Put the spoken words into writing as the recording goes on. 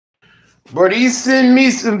But he sent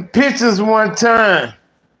me some pictures one time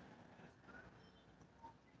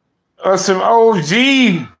of some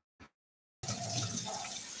OG.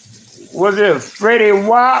 Was it Freddie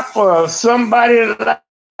Wap or somebody like?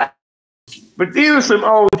 But these were some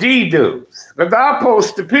OG dudes. Because I'll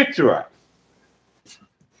post the picture up.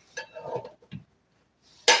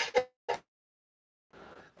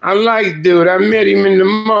 I like dude. I met him in the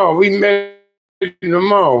mall. We met in the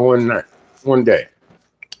mall one day.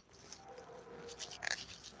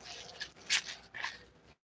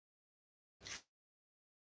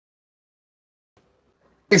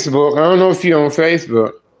 Facebook. I don't know if you're on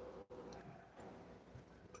Facebook.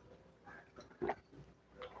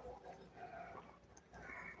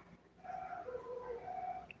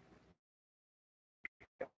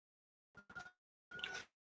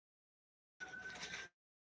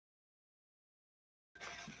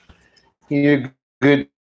 You're a good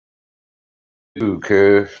dude,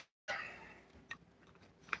 cuz.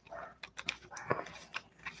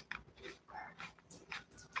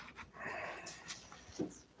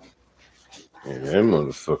 Man, that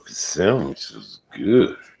motherfucking sandwich is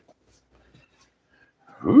good.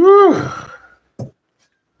 Woo!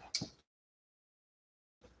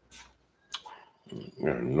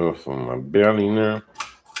 Got enough on my belly now.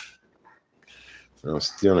 I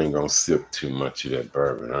still ain't gonna sip too much of that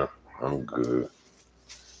bourbon, huh? I'm good.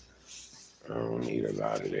 I don't need a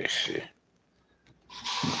lot of that shit.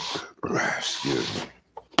 Excuse me.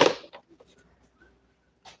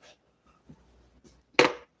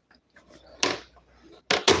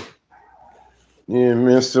 Yeah,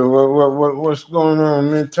 man. So what's going on,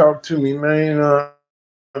 man? Talk to me, man.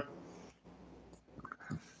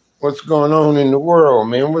 What's going on in the world,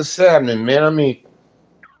 man? What's happening, man? I mean,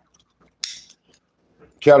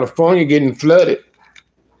 California getting flooded.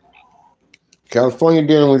 California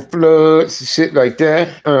dealing with floods and shit like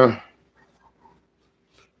that.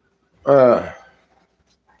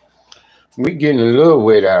 We getting a little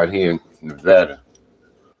wet out here in Nevada.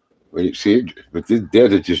 But this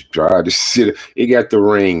desert just dry. This shit, it got the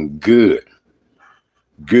rain good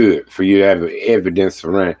for you to have evidence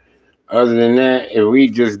for rain. Other than that, if we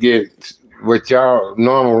just get what y'all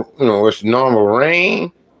normal, what's normal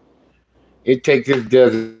rain, it takes this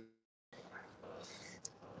desert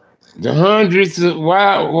the hundreds of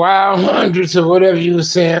wild hundreds of whatever you were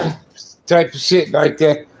saying, type of shit like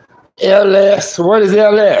that. LS, what is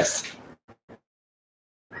LS?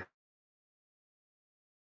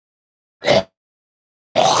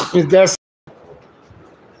 That's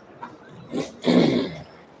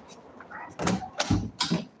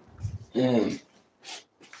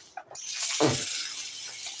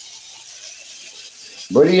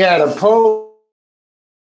But he had a post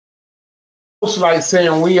like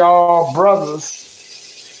saying we all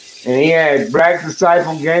brothers, and he had black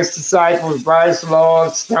disciples, against disciples, Vice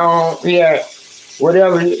Lord, Stone. He had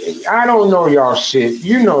whatever. I don't know y'all shit.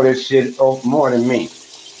 You know this shit more than me.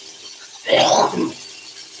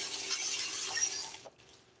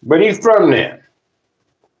 But he's from there.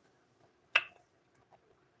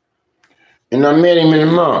 And I met him in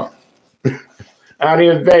the mall. Out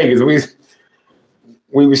here in Vegas.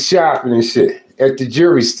 We was shopping and shit at the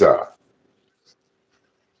jewelry store.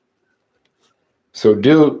 So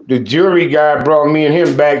dude, the jewelry guy brought me and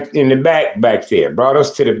him back in the back there. Brought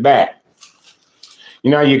us to the back.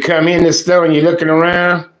 You know, you come in the store and you're looking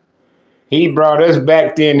around. He brought us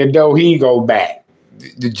back there in the door. He go back.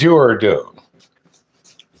 The jeweler dude.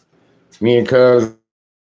 Me and cuz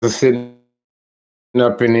was sitting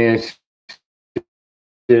up in there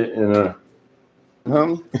and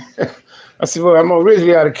I said, well, I'm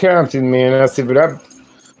originally out of Compton, man. I said, but I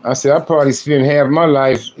probably spend half my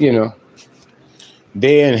life,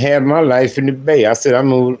 there and half my life in the Bay. I said, I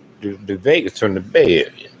moved to Vegas from the Bay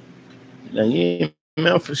Area. Now, yeah,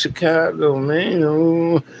 man, I'm from Chicago,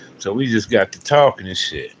 man. So we just got to talking and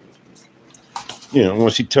shit.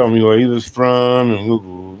 Once he told me where he was from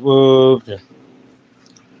and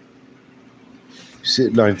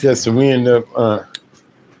shit like that. So we ended up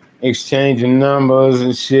exchanging numbers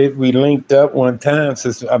and shit. We linked up one time.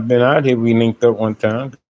 Since I've been out here, we linked up one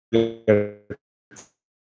time.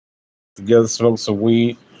 Together, smoked some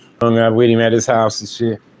weed, hung out with him at his house and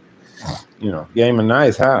shit. Gave him a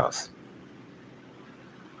nice house.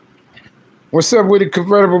 What's up with the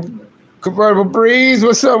convertible breeze?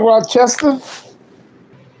 What's up, Rochester?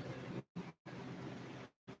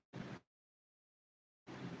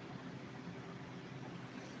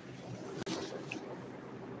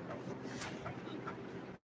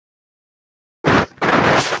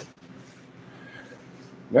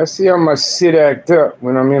 Let's see how much shit act up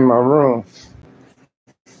when I'm in my room.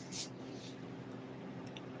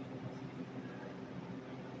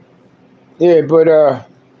 Yeah, but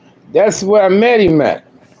that's where I met him at.